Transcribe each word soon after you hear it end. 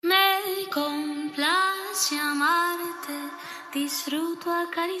complace amarte, disfruto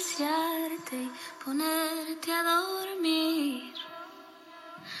acariciarte y ponerte a dormir.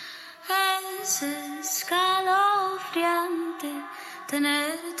 Es escalofriante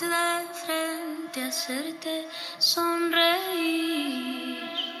tenerte de frente, hacerte sonreír.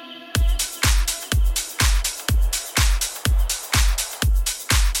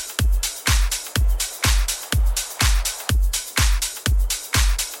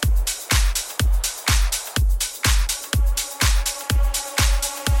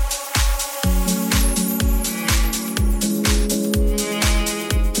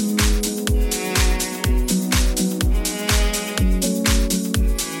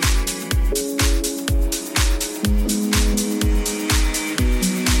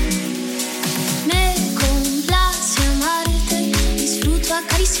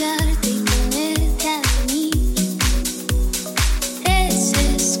 Acariciarte y ponerte a dormir. Es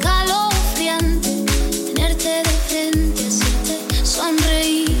escalofriante tenerte de frente, hacerte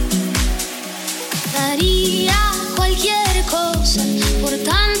sonreír. Daría cualquier cosa por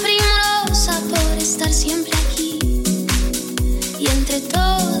tan primorosa, por estar siempre aquí. Y entre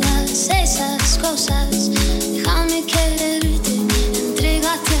todas esas cosas, déjame quererte,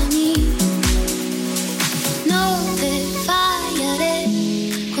 entrégate a mí. No te fallaré,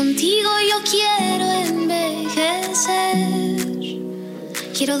 contigo yo quiero envejecer.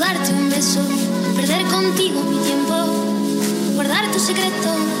 Quiero darte un beso, perder contigo mi tiempo, guardar tus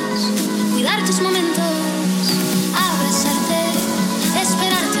secretos, cuidar tus momentos, abrazarte,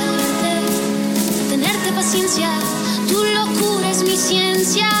 esperarte, adorarte, tenerte paciencia. Tu locura es mi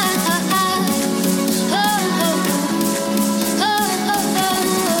ciencia.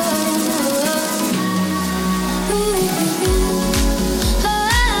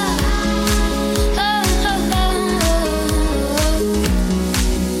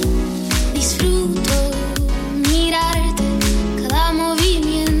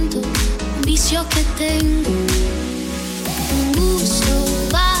 Que tengo un gusto,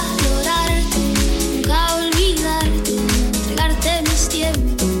 valorarte, nunca olvidarte, entregarte mis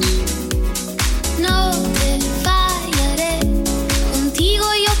tiempos. No te fallaré, contigo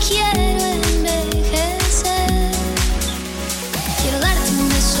yo quiero envejecer. Quiero darte un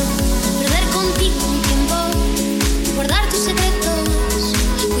beso, perder contigo mi tiempo, guardar tus secretos,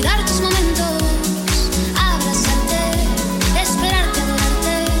 cuidar tus momentos, abrazarte, esperarte,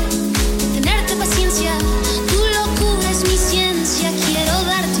 adorarte, paciencia, tu locura es mi ciencia. Quiero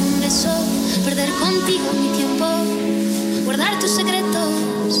darte un beso, perder contigo mi tiempo, guardar tus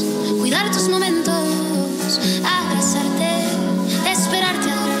secretos, cuidar tus momentos, abrazarte,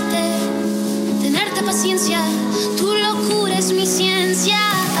 esperarte, adorarte, tenerte paciencia. Tu locura es mi ciencia.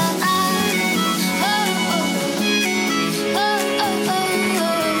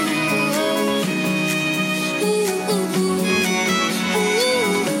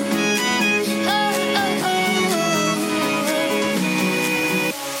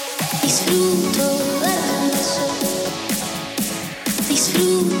 Disfruto darte un beso,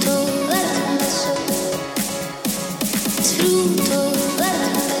 disfruto darte un beso, disfruto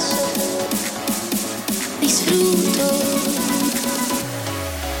darte un beso, disfruto.